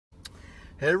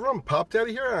Hey everyone, Pop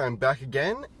Daddy here. I'm back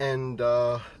again, and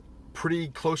pretty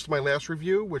close to my last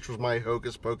review, which was my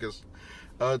Hocus Pocus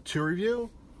 2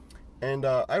 review. And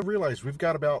I realized we've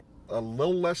got about a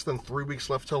little less than 3 weeks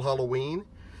left till Halloween.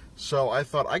 So I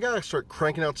thought I gotta start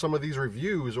cranking out some of these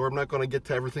reviews, or I'm not gonna get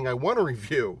to everything I want to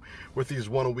review with these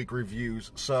one-a-week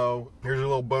reviews. So here's a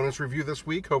little bonus review this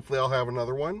week. Hopefully I'll have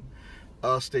another one.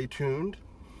 Stay tuned.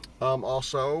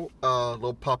 Also, a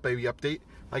little Pop Baby update.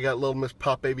 I got little Miss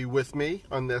Pop Baby with me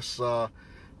on this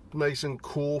nice and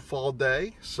cool fall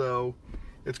day, so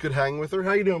it's good hanging with her.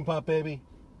 How you doing, Pop Baby?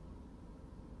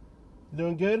 You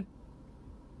doing good?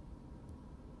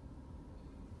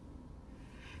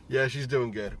 Yeah, she's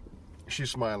doing good. She's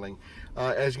smiling.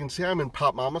 As you can see, I'm in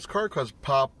Pop Mama's car because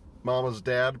Pop Mama's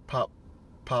dad, Pop,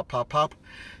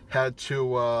 had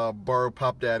to borrow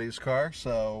Pop Daddy's car,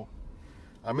 so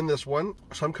I'm in this one.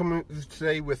 So I'm coming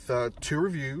today with 2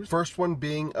 reviews. First one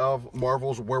being of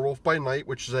Marvel's Werewolf by Night,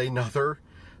 which is another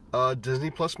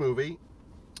Disney Plus movie.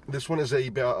 This one is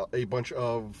about a bunch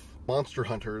of monster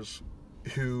hunters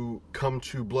who come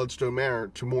to Bloodstone Manor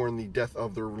to mourn the death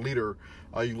of their leader,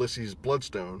 Ulysses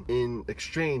Bloodstone. In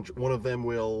exchange, one of them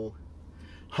will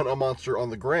hunt a monster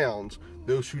on the grounds.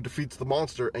 Those who defeats the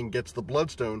monster and gets the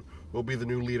Bloodstone will be the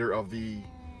new leader of the...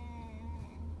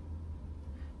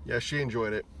 Yeah, she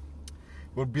enjoyed it.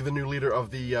 Would be the new leader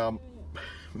of the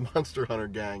Monster Hunter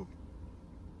gang.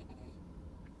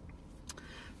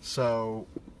 So,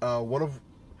 one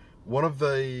of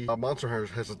the Monster Hunters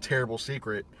has a terrible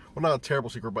secret. Well, not a terrible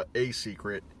secret, but a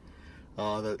secret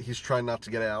that he's trying not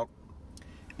to get out.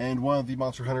 And one of the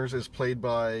Monster Hunters is played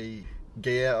by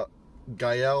Gael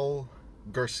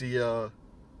Garcia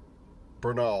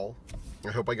Bernal. I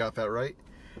hope I got that right.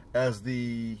 As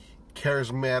the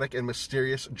charismatic and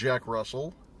mysterious Jack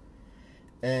Russell.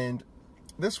 And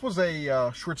this was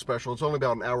a short special. It's only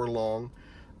about an hour long.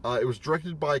 It was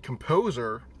directed by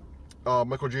composer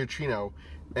Michael Giacchino,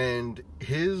 and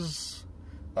his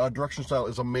direction style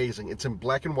is amazing. It's in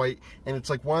black and white, and it's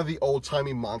like one of the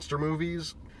old-timey monster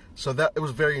movies, so that it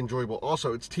was very enjoyable.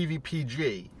 Also, it's TV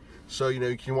PG, so you know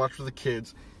you can watch with the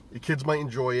kids. The kids might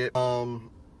enjoy it, but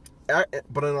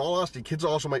in all honesty, kids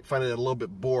also might find it a little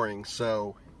bit boring,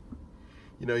 so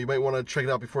you know, you might want to check it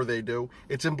out before they do.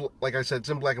 It's in, like I said, it's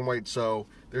in black and white, so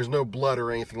there's no blood or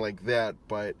anything like that,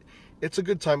 but it's a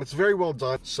good time. It's very well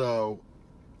done, so,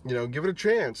 you know, give it a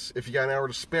chance. If you got an hour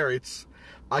to spare,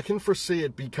 I can foresee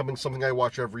it becoming something I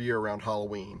watch every year around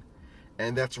Halloween,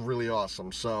 and that's really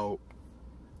awesome. So,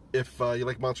 if you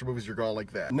like monster movies, you're gonna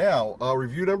like that. Now,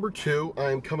 review number 2,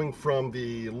 I'm coming from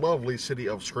the lovely city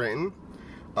of Scranton.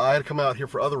 I had to come out here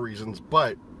for other reasons,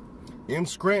 but in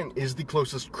Scranton is the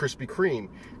closest Krispy Kreme,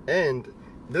 and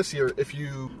this year, if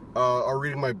you are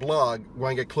reading my blog,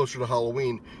 when I get closer to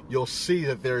Halloween, you'll see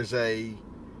that there's going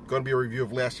to be a review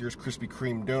of last year's Krispy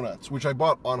Kreme donuts, which I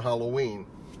bought on Halloween.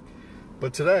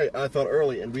 But today, I thought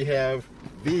early, and we have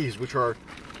these, which are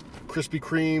Krispy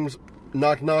Kreme's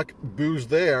Knock Knock Booze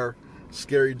There,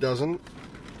 Scary Dozen.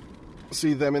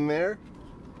 See them in there?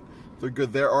 They're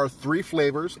good. There are 3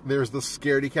 flavors. There's the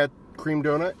Scaredy Cat Cream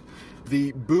Donut,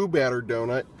 the Boo Batter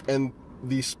Donut, and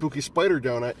the Spooky Spider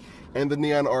Donut, and the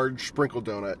Neon Orange Sprinkle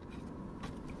Donut.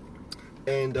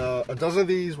 And a dozen of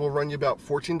these will run you about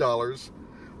 $14,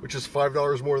 which is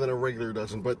 $5 more than a regular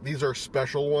dozen, but these are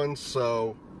special ones,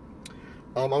 so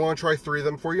I'm going to try 3 of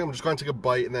them for you. I'm just going to take a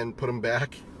bite and then put them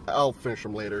back. I'll finish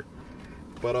them later.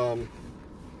 But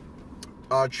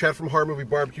Chad from Horror Movie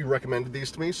Barbecue recommended these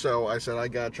to me, so I said I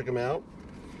gotta check them out.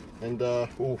 And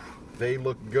ooh, they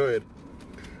look good.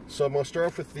 So I'm going to start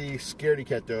off with the Scaredy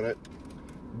Cat Donut.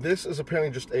 This is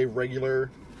apparently just a regular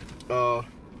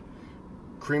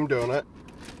cream donut.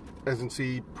 As you can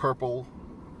see, purple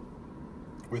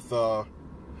with, or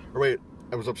wait,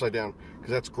 I was upside down,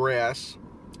 because that's grass,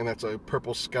 and that's a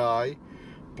purple sky,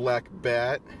 black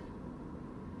bat,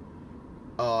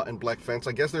 and black fence.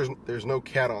 I guess there's no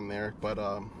cat on there, but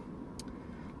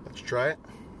let's try it.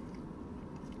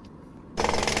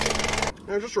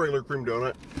 It's just a regular cream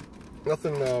donut.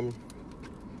 Nothing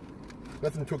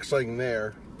too exciting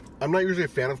there. I'm not usually a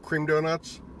fan of cream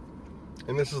donuts,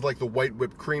 and this is like the white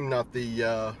whipped cream, not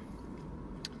the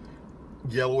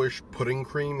yellowish pudding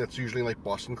cream that's usually like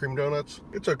Boston cream donuts.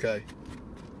 It's okay.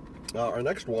 Our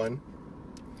next one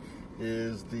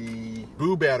is the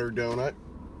Boo Batter Donut,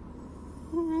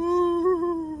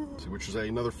 which is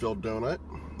another filled donut.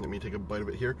 Let me take a bite of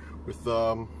it here with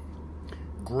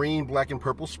green, black, and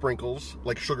purple sprinkles,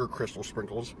 like sugar crystal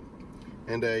sprinkles,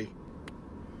 and a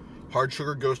hard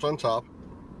sugar ghost on top.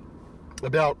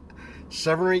 About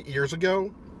 7 or 8 years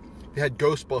ago, they had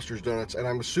Ghostbusters donuts, and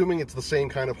I'm assuming it's the same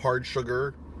kind of hard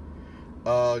sugar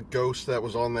ghost that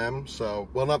was on them. So,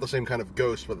 well, not the same kind of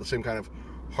ghost, but the same kind of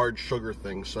hard sugar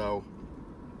thing. So,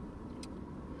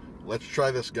 let's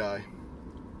try this guy.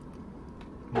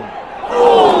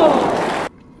 That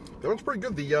one's pretty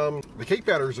good. The cake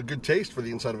batter is a good taste for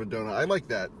the inside of a donut. I like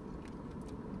that.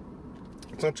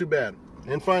 It's not too bad.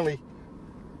 And finally,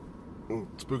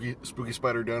 spooky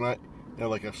spider donut. You know,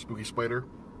 like a spooky spider.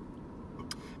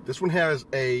 This one has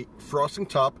a frosting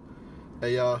top,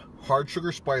 a hard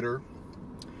sugar spider,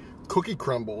 cookie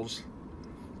crumbles,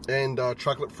 and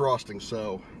chocolate frosting.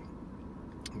 So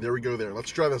there we go there.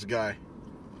 Let's try this guy.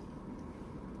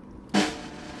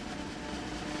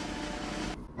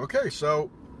 Okay,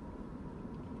 so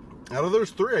out of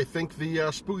those three, I think the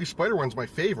spooky spider one's my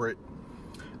favorite.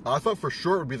 I thought for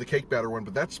sure it would be the cake batter one,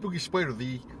 but that spooky spider,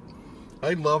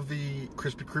 I love the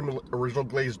Krispy Kreme original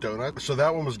glazed donut, so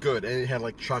that one was good, and it had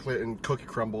like chocolate and cookie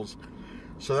crumbles,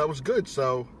 so that was good.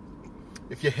 So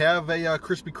if you have a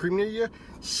Krispy Kreme near you,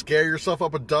 scare yourself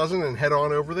up a dozen and head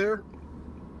on over there.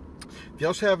 They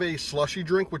also have a slushy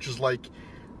drink, which is like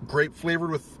grape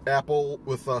flavored with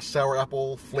sour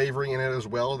apple flavoring in it as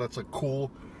well. That's a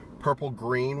cool purple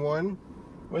green one.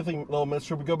 What do you think, little miss?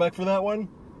 Should we go back for that one?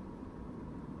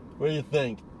 What do you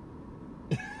think?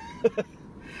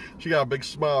 She got a big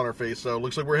smile on her face, so it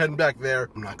looks like we're heading back there.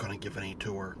 I'm not going to give any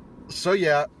to her. So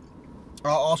yeah,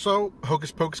 also,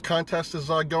 Hocus Pocus contest is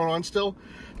going on still.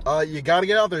 You got to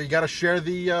get out there. You got to share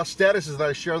the statuses that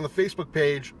I share on the Facebook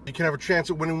page. You can have a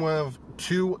chance at winning one of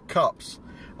 2 cups.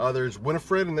 There's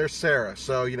Winifred and there's Sarah.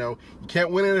 So, you know, you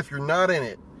can't win it if you're not in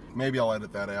it. Maybe I'll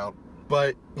edit that out.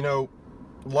 But, you know,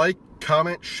 like,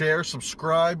 comment, share,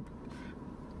 subscribe.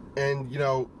 And, you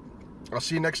know, I'll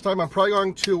see you next time. I'm probably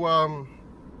going to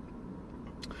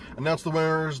announce the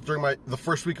winners during the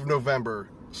first week of November.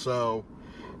 So,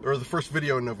 or the first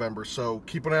video in November. So,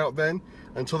 keep an eye out then.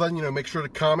 Until then, you know, make sure to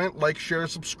comment, like, share,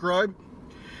 subscribe.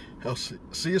 I'll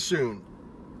see you soon.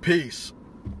 Peace.